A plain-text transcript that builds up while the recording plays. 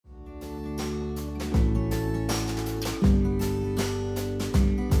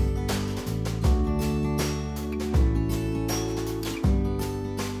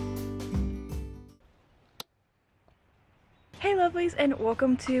lovelies, and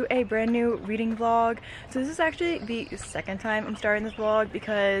welcome to a brand new reading vlog. So this is actually the second time I'm starting this vlog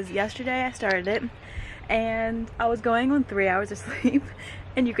because yesterday I started it and I was going on 3 hours of sleep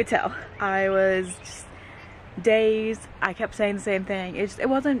and you could tell I was just dazed. I kept saying the same thing. It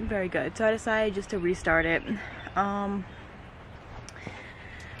wasn't very good, so I decided just to restart it.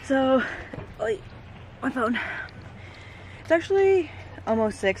 So wait, my phone. It's actually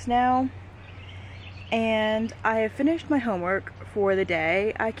almost 6 now. And I have finished my homework for the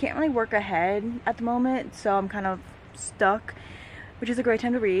day. I can't really work ahead at the moment, so I'm kind of stuck, which is a great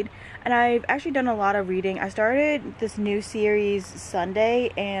time to read. And I've actually done a lot of reading. I started this new series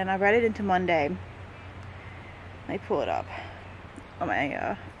Sunday, and I read it into Monday. Let me pull it up on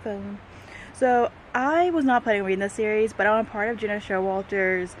my phone. So I was not planning on reading this series, but I'm a part of Jenna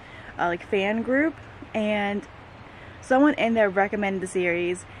Showalter's like fan group, and someone in there recommended the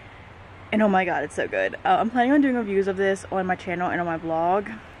series. And oh my god, it's so good. I'm planning on doing reviews of this on my channel and on my blog.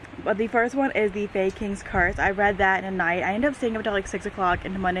 But the first one is The Fae King's Curse. I read that in a night. I ended up staying up until like 6 o'clock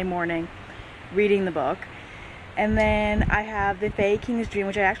into Monday morning reading the book. And then I have The Fae King's Dream,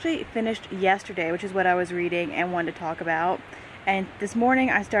 which I actually finished yesterday, which is what I was reading and wanted to talk about. And this morning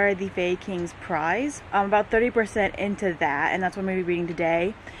I started The Fae King's Prize. I'm about 30% into that, and that's what I'm going to be reading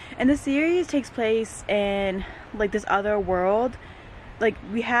today. And the series takes place in like this other world. Like,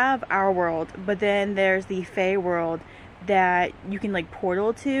 we have our world, but then there's the Fae world that you can like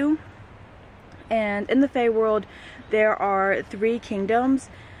portal to. And in the Fae world there are 3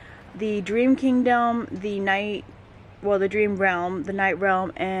 kingdoms: the Dream Kingdom, the Dream Realm, the Night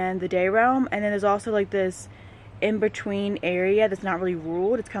Realm, and the Day Realm. And then there's also like this in-between area that's not really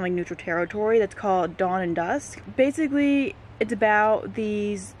ruled. It's kind of like neutral territory that's called Dawn and Dusk. Basically it's about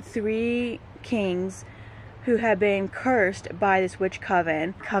these 3 kings who had been cursed by this witch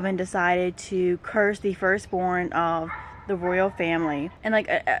coven. Coven decided to curse the firstborn of the royal family in like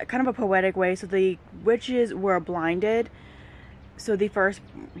a kind of a poetic way. So the witches were blinded, so the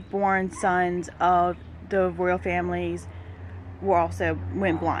firstborn sons of the royal families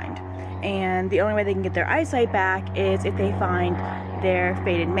went blind, and the only way they can get their eyesight back is if they find their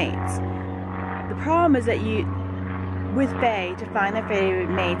fated mates. The problem is that with Fae, to find their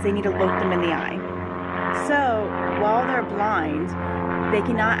fated mates, they need to look them in the eye. So while they're blind, they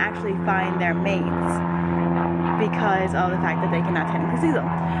cannot actually find their mates because of the fact that they cannot technically see them.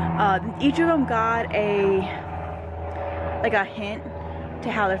 Each of them got a hint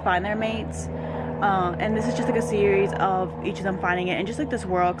to how to find their mates, and this is just like a series of each of them finding it, and just like this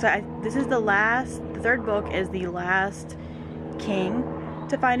world. This is the 3rd book is the last king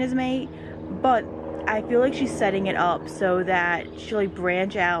to find his mate, but I feel like she's setting it up so that she'll like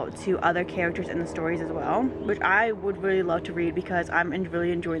branch out to other characters in the stories as well, which I would really love to read because I'm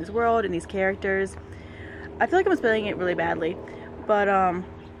really enjoying this world and these characters. I feel like I'm spelling it really badly, but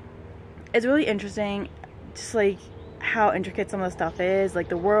it's really interesting, just like how intricate some of the stuff is, like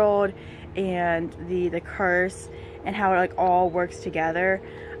the world and the curse and how it like all works together.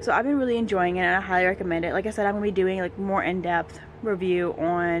 So I've been really enjoying it and I highly recommend it. Like I said, I'm gonna be doing like more in-depth review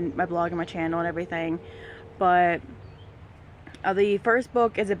on my blog and my channel and everything, but the first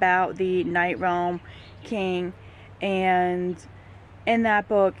book is about the Night Realm king, and in that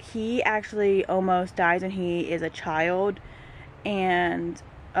book he actually almost dies when he is a child, and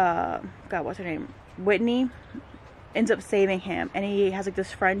god, what's her name, Whitney, ends up saving him, and he has like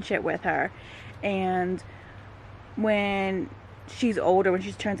this friendship with her. And when she's older, when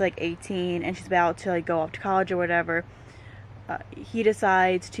she turns like 18 and she's about to like go off to college or whatever, he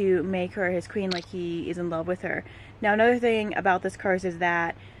decides to make her his queen, like he is in love with her. Now another thing about this curse is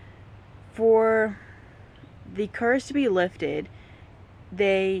that for the curse to be lifted,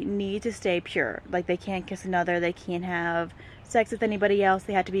 they need to stay pure. Like they can't kiss another, they can't have sex with anybody else,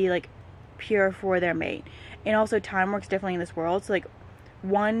 they have to be like pure for their mate. And also time works differently in this world, so like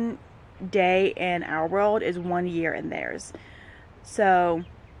 1 day in our world is 1 year in theirs. So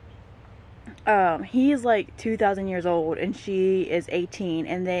he is like 2,000 years old and she is 18,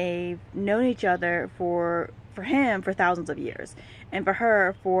 and they've known each other for him for thousands of years, and for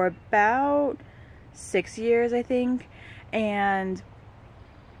her for about 6 years, I think. And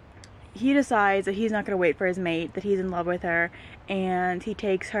he decides that he's not going to wait for his mate, that he's in love with her, and he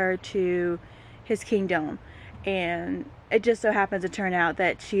takes her to his kingdom, and it just so happens to turn out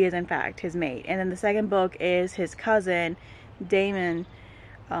that she is in fact his mate. And then the second book is his cousin Damon,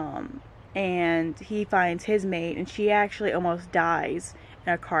 and he finds his mate, and she actually almost dies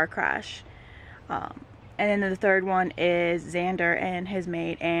in a car crash, And then the third one is Xander and his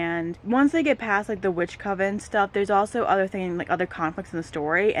mate. And once they get past like the witch coven stuff, there's also other things, like other conflicts in the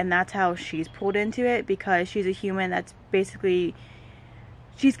story, and that's how she's pulled into it, because she's a human that's basically,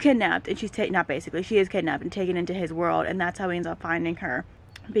 she's kidnapped, and she's not basically, she is kidnapped and taken into his world, and that's how he ends up finding her,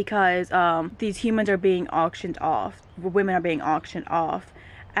 because these humans are being auctioned off, women are being auctioned off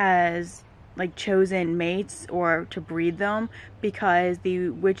as like chosen mates or to breed them, because the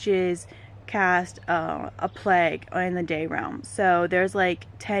witches cast a plague in the day realm. So there's like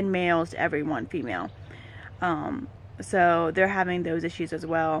 10 males to every 1 female. So they're having those issues as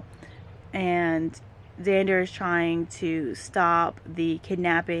well. And Xander is trying to stop the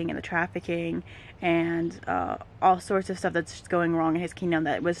kidnapping and the trafficking and all sorts of stuff that's going wrong in his kingdom,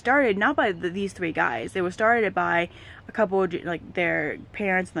 that was started not by these 3 guys. It was started by a couple of, like, their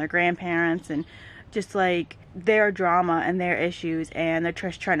parents and their grandparents, and just like their drama and their issues, and they're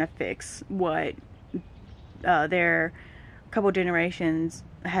just trying to fix what their couple generations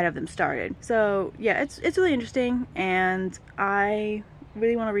ahead of them started. So yeah, it's really interesting, and I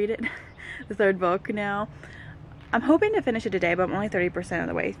really want to read it. The 3rd book now. I'm hoping to finish it today, but I'm only 30% of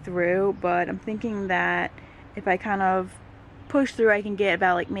the way through. But I'm thinking that if I kind of push through, I can get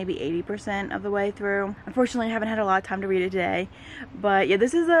about like maybe 80% of the way through. Unfortunately, I haven't had a lot of time to read it today. But yeah,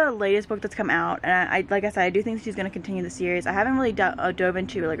 this is the latest book that's come out, and I like I said, I do think she's going to continue the series. I haven't really dove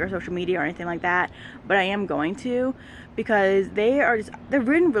into like her social media or anything like that, but I am going to, because they're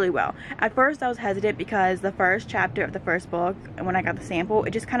written really well. At first I was hesitant because the first chapter of the first book, and when I got the sample,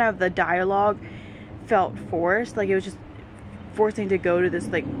 it just kind of, the dialogue felt forced, like it was just forcing to go to this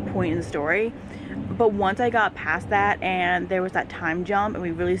like point in the story. But once I got past that and there was that time jump and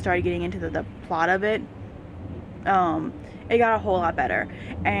we really started getting into the plot of it, it got a whole lot better.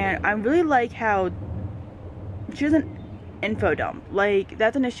 And I really like how she doesn't info dump. Like,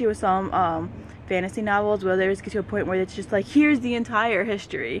 that's an issue with some fantasy novels, where they just get to a point where it's just like, here's the entire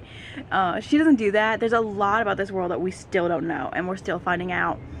history. She doesn't do that. There's a lot about this world that we still don't know, and we're still finding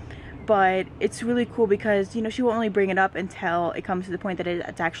out. But it's really cool because, you know, she won't really bring it up until it comes to the point that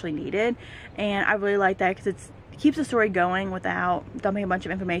it's actually needed. And I really like that, because it keeps the story going without dumping a bunch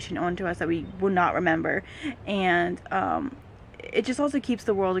of information onto us that we will not remember. And it just also keeps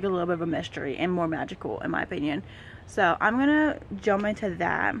the world like a little bit of a mystery and more magical, in my opinion. So I'm gonna jump into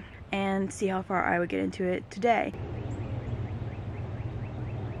that and see how far I would get into it today.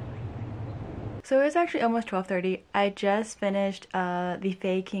 So it's actually almost 12:30. I just finished the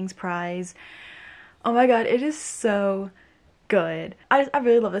Fae King's Prize. Oh my god, it is so good. I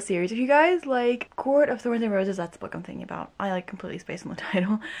really love the series. If you guys like Court of Thorns and Roses, that's the book I'm thinking about. I like completely spaced on the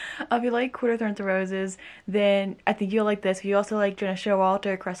title. If you like Court of Thorns and Roses, then I think you'll like this. If you also like Jenna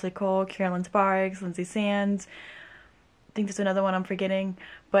Showalter, Cressley Cole, Carolyn Sparks, Lindsay Sands, I think there's another one I'm forgetting.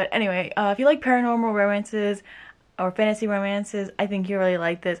 But anyway, if you like paranormal romances or fantasy romances, I think you'll really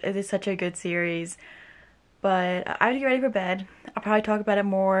like this. It is such a good series. But I have to get ready for bed. I'll probably talk about it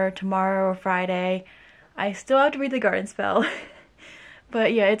more tomorrow or Friday. I still have to read The Garden Spell.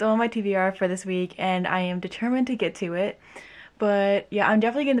 But yeah, it's on my TBR for this week, and I am determined to get to it. But yeah, I'm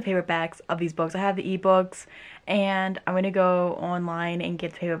definitely getting the paperbacks of these books. I have the ebooks, and I'm going to go online and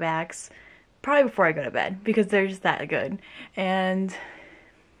get the paperbacks probably before I go to bed, because they're just that good. And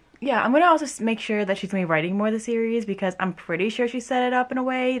yeah, I'm going to also make sure that she's going to be writing more of the series, because I'm pretty sure she set it up in a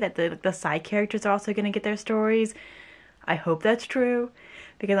way that the side characters are also going to get their stories. I hope that's true,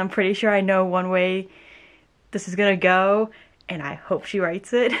 because I'm pretty sure I know one way this is going to go, and I hope she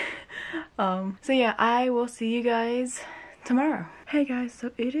writes it. So yeah, I will see you guys tomorrow. Hey guys, so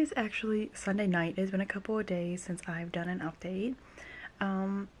it is actually Sunday night. It's been a couple of days since I've done an update.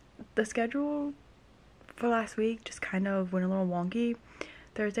 The schedule for last week just kind of went a little wonky.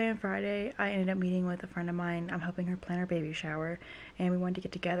 Thursday and Friday, I ended up meeting with a friend of mine. I'm helping her plan her baby shower, and we wanted to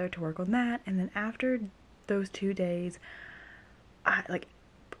get together to work on that. And then after those 2 days, I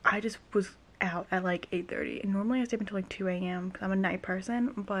just was out at like 8:30, and normally I stay up until like 2 a.m. because I'm a night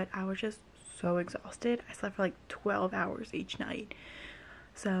person, but I was just so exhausted. I slept for like 12 hours each night.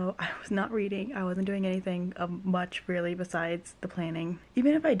 So I was not reading. I wasn't doing anything much really besides the planning.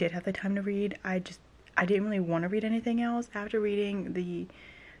 Even if I did have the time to read, I didn't really want to read anything else. After reading the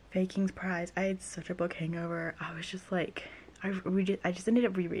Fae King's Prize, I had such a book hangover. I was just like, I just ended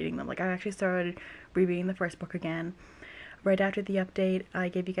up rereading them. Like, I actually started rereading the first book again. Right after the update I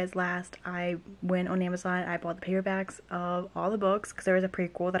gave you guys last, I went on Amazon. I bought the paperbacks of all the books, because there is a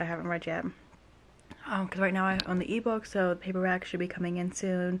prequel that I haven't read yet. Because right now I own the ebook, so the paperback should be coming in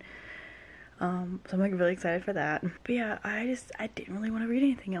soon. So I'm like really excited for that. But yeah, I didn't really want to read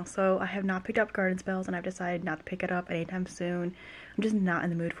anything else, so I have not picked up Garden Spells, and I've decided not to pick it up anytime soon. I'm just not in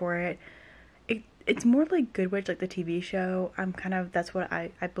the mood for it. it's more like Good Witch, like the TV show. That's what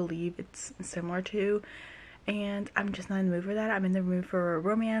I believe it's similar to. And I'm just not in the mood for that. I'm in the mood for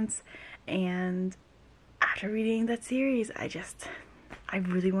romance. And after reading that series, I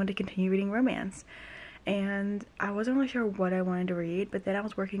really wanted to continue reading romance. And I wasn't really sure what I wanted to read, but then I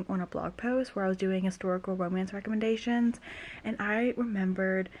was working on a blog post where I was doing historical romance recommendations, and I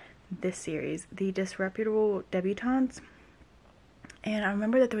remembered this series, The Disreputable Debutantes. And I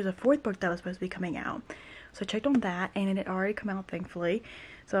remember that there was a 4th book that was supposed to be coming out. So I checked on that, and it had already come out, thankfully.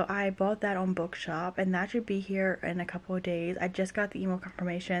 So I bought that on Bookshop, and that should be here in a couple of days. I just got the email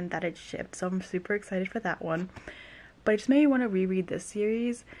confirmation that it shipped, so I'm super excited for that one. But it just made me want to reread this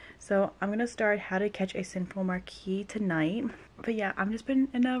series. So I'm going to start How to Catch a Sinful Marquis tonight. But yeah, I've just been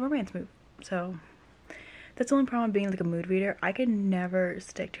in a romance mood. So that's the only problem with being like a mood reader. I can never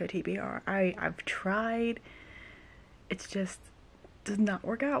stick to a TBR. I've tried. It's just does not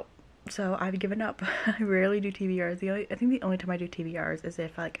work out. So I've given up. I rarely do TBRs. I think the only time I do TBRs is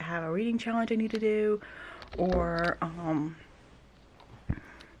if like I have a reading challenge I need to do, or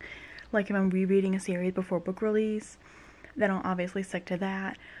like if I'm rereading a series before book release, then I'll obviously stick to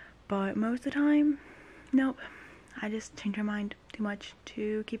that. But most of the time, nope. I just change my mind too much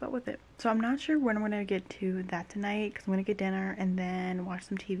to keep up with it. So I'm not sure when I'm going to get to that tonight, because I'm going to get dinner and then watch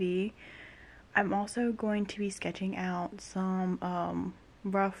some TV. I'm also going to be sketching out some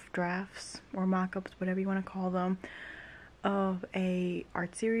rough drafts or mock-ups, whatever you want to call them, of a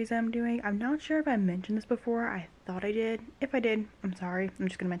art series I'm doing. I'm not sure if I mentioned this before. I thought I did. If I did, I'm sorry. I'm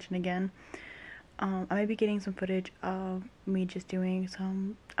just going to mention it again. I may be getting some footage of me just doing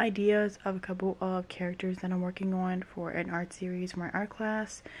some ideas of a couple of characters that I'm working on for an art series for my art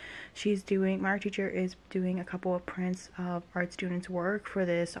class. My art teacher is doing a couple of prints of art students' work for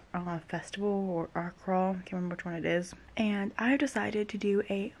this festival or art crawl. I can't remember which one it is. And I have decided to do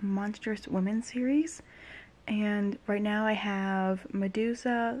a Monstrous Women series. And right now I have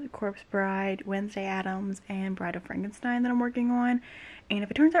Medusa, Corpse Bride, Wednesday Addams, and Bride of Frankenstein that I'm working on. And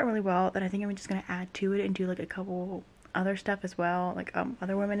if it turns out really well, then I think I'm just going to add to it and do like a couple other stuff as well, like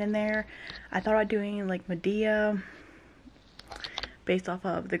other women in there. I thought about doing like Medea, based off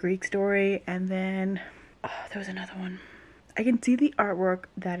of the Greek story, and then there was another one. I can see the artwork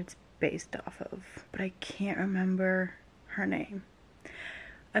that it's based off of, but I can't remember her name.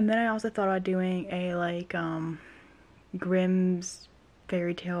 And then I also thought about doing a like Grimm's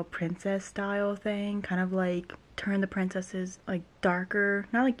fairy tale princess style thing, kind of like turn the princesses like darker,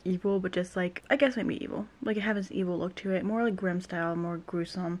 not like evil, but just like, I guess maybe evil, like it has this evil look to it, more like Grimm style, more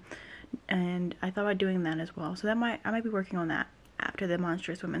gruesome. And I thought about doing that as well, so I might be working on that after the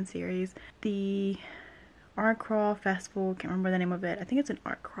Monstrous Women series. The art crawl festival, can't remember the name of it, I think it's an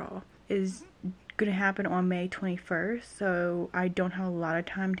art crawl, is gonna happen on May 21st, so I don't have a lot of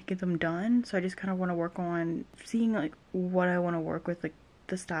time to get them done. So I just kind of want to work on seeing like what I want to work with, like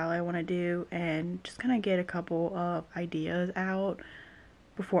the style I want to do, and just kind of get a couple of ideas out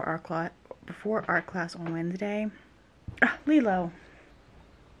before art class on Wednesday. Lilo,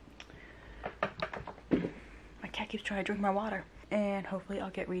 my cat keeps trying to drink my water. And hopefully I'll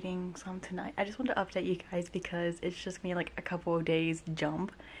get reading some tonight. I just want to update you guys because it's just gonna be like a couple of days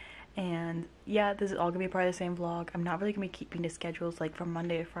jump. And yeah, this is all gonna be part of the same vlog. I'm not really gonna be keeping the schedules like from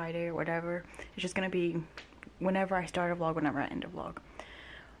Monday to Friday or whatever. It's just gonna be whenever I start a vlog, whenever I end a vlog.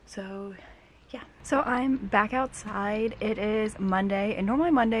 So yeah. So I'm back outside. It is Monday, and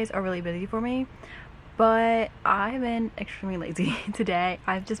normally Mondays are really busy for me, but I've been extremely lazy today.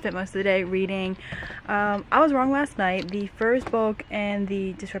 I've just spent most of the day reading. I was wrong last night. The first book in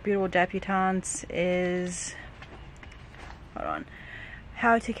the Disreputable Debutantes is, hold on,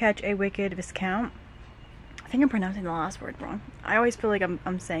 How to Catch a Wicked Viscount. I think I'm pronouncing the last word wrong. I always feel like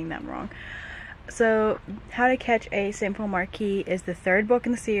I'm saying that wrong. So How to Catch a Sinful Marquis is the 3rd book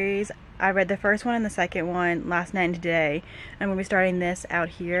in the series. I read the first one and the second one last night and today. I'm going to be starting this out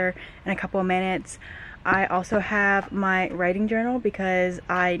here in a couple of minutes. I also have my writing journal because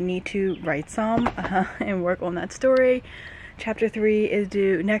I need to write some and work on that story. Chapter 3 is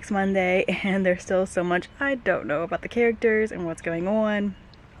due next Monday, and there's still so much I don't know about the characters and what's going on.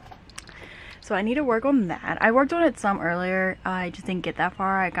 So I need to work on that. I worked on it some earlier. I just didn't get that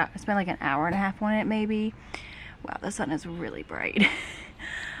far. I spent like an hour and a half on it maybe. Wow, the sun is really bright.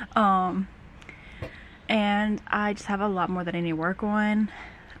 And I just have a lot more that I need to work on.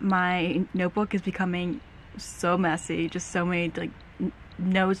 My notebook is becoming so messy. Just so many like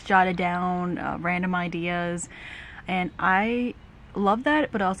notes jotted down, random ideas. And I love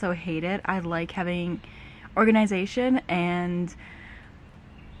that, but also hate it. I like having organization, and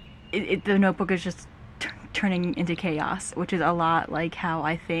the notebook is just turning into chaos, which is a lot like how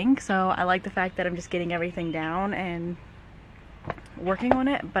I think. So I like the fact that I'm just getting everything down and working on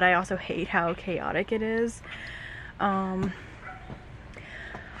it, but I also hate how chaotic it is.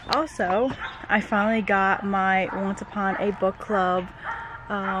 Also, I finally got my Once Upon a Book Club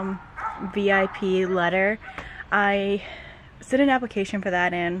VIP letter. I sent an application for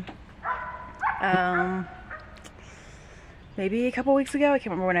that in maybe a couple weeks ago. I can't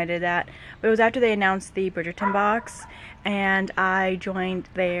remember when I did that, but it was after they announced the Bridgerton box, and I joined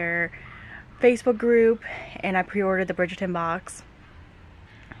their Facebook group and I pre-ordered the Bridgerton box,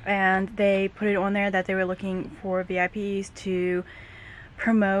 and they put it on there that they were looking for VIPs to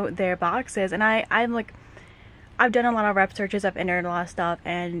promote their boxes. And I've done a lot of rep searches, I've entered a lot of stuff,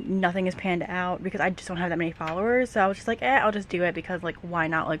 and nothing has panned out because I just don't have that many followers. So I was just like, I'll just do it because, like, why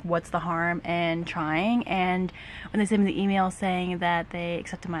not? Like, what's the harm in trying? And when they sent me the email saying that they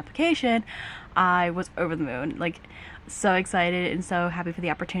accepted my application, I was over the moon, like, so excited and so happy for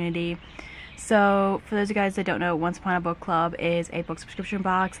the opportunity. So for those of you guys that don't know, Once Upon a Book Club is a book subscription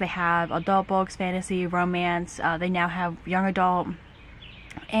box. They have adult books, fantasy, romance. They now have young adult.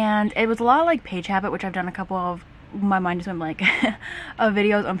 And it was a lot like Page Habit, which I've done a couple of, my mind just went blank, of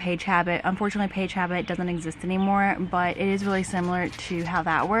videos on Page Habit. Unfortunately, Page Habit doesn't exist anymore, but it is really similar to how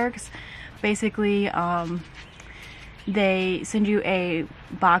that works. Basically, they send you a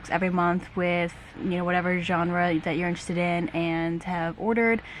box every month with, you know, whatever genre that you're interested in and have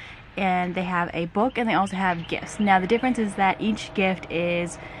ordered. And they have a book, and they also have gifts. Now, the difference is that each gift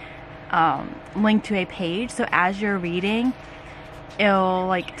is linked to a page. So as you're reading, it'll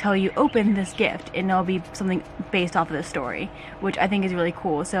like tell you open this gift, and it'll be something based off of the story, which I think is really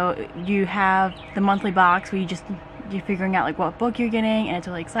cool. So you have the monthly box where you're figuring out like what book you're getting, and it's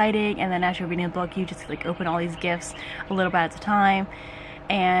really exciting. And then as you're reading the book, you just like open all these gifts a little bit at a time,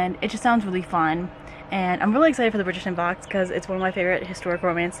 and it just sounds really fun. And I'm really excited for the Bridgerton box because it's one of my favorite historic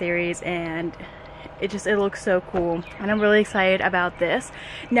romance series, and it looks so cool, and I'm really excited about this.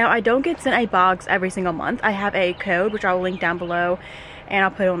 Now, I don't get sent a box every single month. I have a code, which I'll link down below, and I'll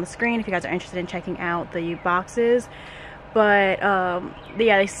put it on the screen if you guys are interested in checking out the boxes. But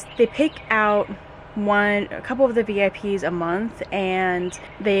yeah, they pick out a couple of the VIPs a month, and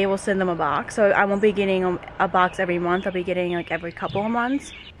they will send them a box. So I won't be getting a box every month. I'll be getting like every couple of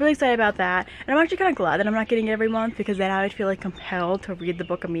months. Really excited about that, and I'm actually kind of glad that I'm not getting it every month, because then I would feel like compelled to read the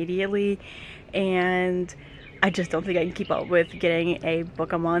book immediately, and I just don't think I can keep up with getting a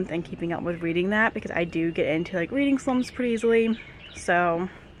book a month and keeping up with reading that, because I do get into like reading slumps pretty easily. So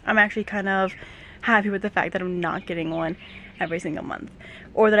I'm actually kind of happy with the fact that I'm not getting one every single month,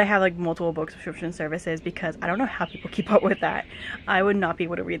 or that I have like multiple book subscription services, because I don't know how people keep up with that. I would not be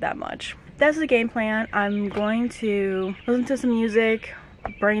able to read that much. That's the game plan. I'm going to listen to some music,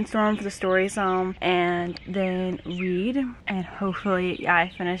 brainstorm for the story some, and then read, and hopefully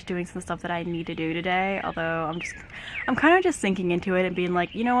I finish doing some stuff that I need to do today. Although I'm kind of just sinking into it and being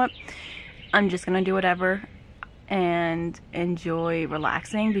like, you know what, I'm just gonna do whatever and enjoy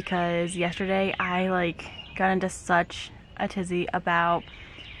relaxing, because yesterday I like got into such a tizzy about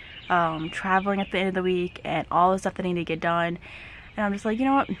traveling at the end of the week and all the stuff that I need to get done, and I'm just like, you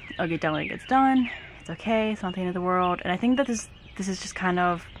know what, I'll get done when it gets done. It's okay, it's not the end of the world. And I think that this is just kind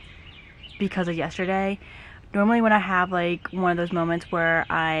of because of yesterday. Normally when I have like one of those moments where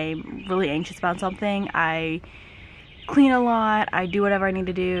I'm really anxious about something, I clean a lot, I do whatever I need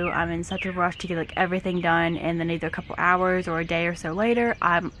to do, I'm in such a rush to get like everything done, and then either a couple hours or a day or so later,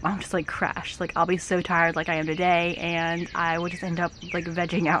 I'm just like crashed. Like, I'll be so tired like I am today, and I would just end up like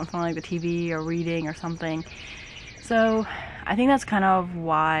vegging out in front of like the TV or reading or something. So I think that's kind of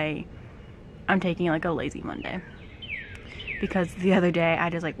why I'm taking like a lazy Monday, because the other day I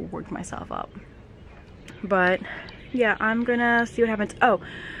just like worked myself up. But yeah, I'm gonna see what happens. Oh,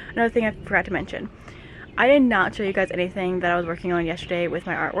 another thing I forgot to mention. I did not show you guys anything that I was working on yesterday with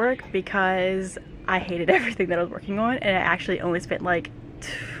my artwork, because I hated everything that I was working on, and I actually only spent like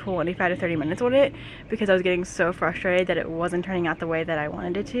 25 to 30 minutes on it, because I was getting so frustrated that it wasn't turning out the way that I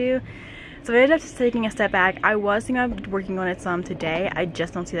wanted it to. So I ended up just taking a step back. I was thinking of working on it some today. I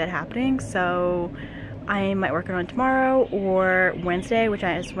just don't see that happening, so I might work on it tomorrow or Wednesday, which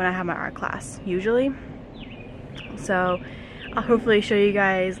is when I have my art class usually. So I'll hopefully show you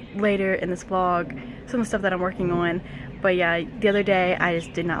guys later in this vlog some of the stuff that I'm working on. But yeah, the other day I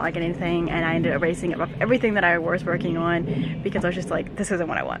just did not like anything, and I ended up erasing everything that I was working on, because I was just like, this isn't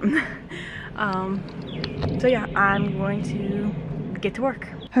what I want. So yeah, I'm going to get to work.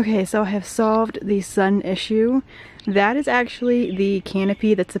 Okay, so I have solved the sun issue. That is actually the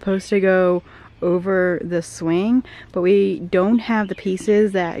canopy that's supposed to go over the swing, but we don't have the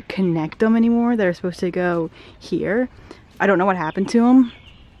pieces that connect them anymore that are supposed to go here. I don't know what happened to them.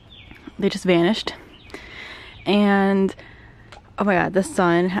 They just vanished. And oh my god, the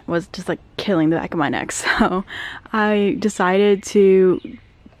sun was just like killing the back of my neck. So I decided to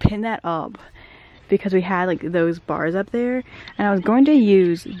pin that up because we had like those bars up there, and I was going to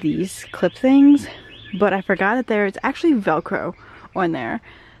use these clip things, but I forgot that there's actually Velcro on there.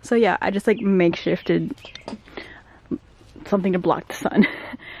 So yeah, I just like makeshifted something to block the sun.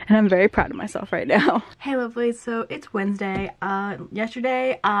 And I'm very proud of myself right now. Hey lovelies, so it's Wednesday.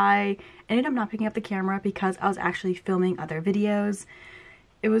 Yesterday I ended up not picking up the camera because I was actually filming other videos.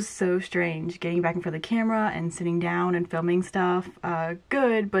 It was so strange getting back in front of the camera and sitting down and filming stuff.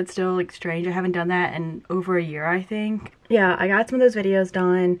 Good, but still like strange. I haven't done that in over a year, I think. Yeah, I got some of those videos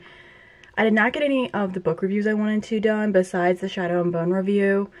done. I did not get any of the book reviews I wanted to done besides the Shadow and Bone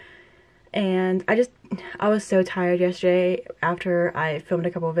review. And I was so tired yesterday after I filmed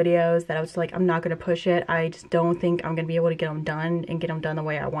a couple of videos that I was like, I'm not going to push it. I just don't think I'm going to be able to get them done and get them done the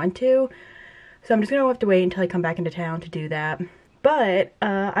way I want to. So I'm just going to have to wait until I come back into town to do that. But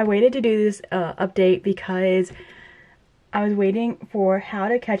I waited to do this update because I was waiting for How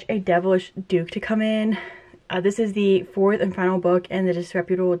to Catch a Devilish Duke to come in. This is the 4th and final book in the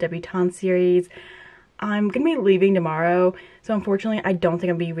Disreputable Debutante series. I'm going to be leaving tomorrow, so unfortunately I don't think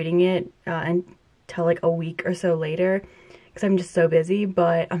I'll be reading it until like a week or so later because I'm just so busy,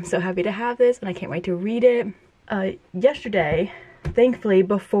 but I'm so happy to have this and I can't wait to read it. Yesterday, thankfully,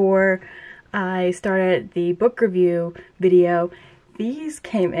 before I started the book review video, these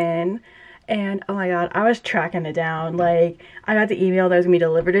came in, and oh my god, I was tracking it down. Like, I got the email that was gonna be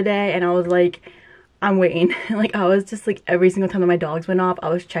delivered today, and I was like, I'm waiting. Like, I was just like, every single time that my dogs went off, I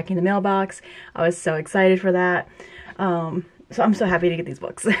was checking the mailbox. I was so excited for that. So I'm so happy to get these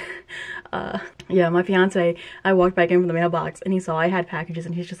books. Yeah, my fiance, I walked back in from the mailbox and he saw I had packages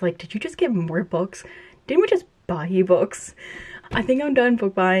and he's just like, did you just get more books? Didn't we just buy you books? I think I'm done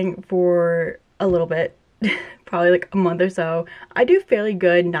book buying for a little bit. Probably like a month or so. I do fairly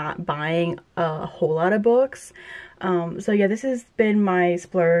good not buying a whole lot of books. So yeah, this has been my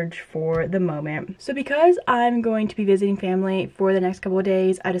splurge for the moment. So because I'm going to be visiting family for the next couple of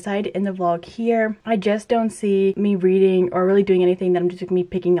days, I decided to end the vlog here. I just don't see me reading or really doing anything that I'm just going to be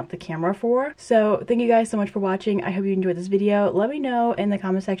picking up the camera for. So thank you guys so much for watching. I hope you enjoyed this video. Let me know in the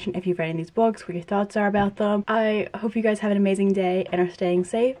comment section if you've read any of these books, what your thoughts are about them. I hope you guys have an amazing day and are staying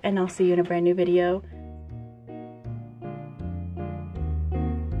safe, and I'll see you in a brand new video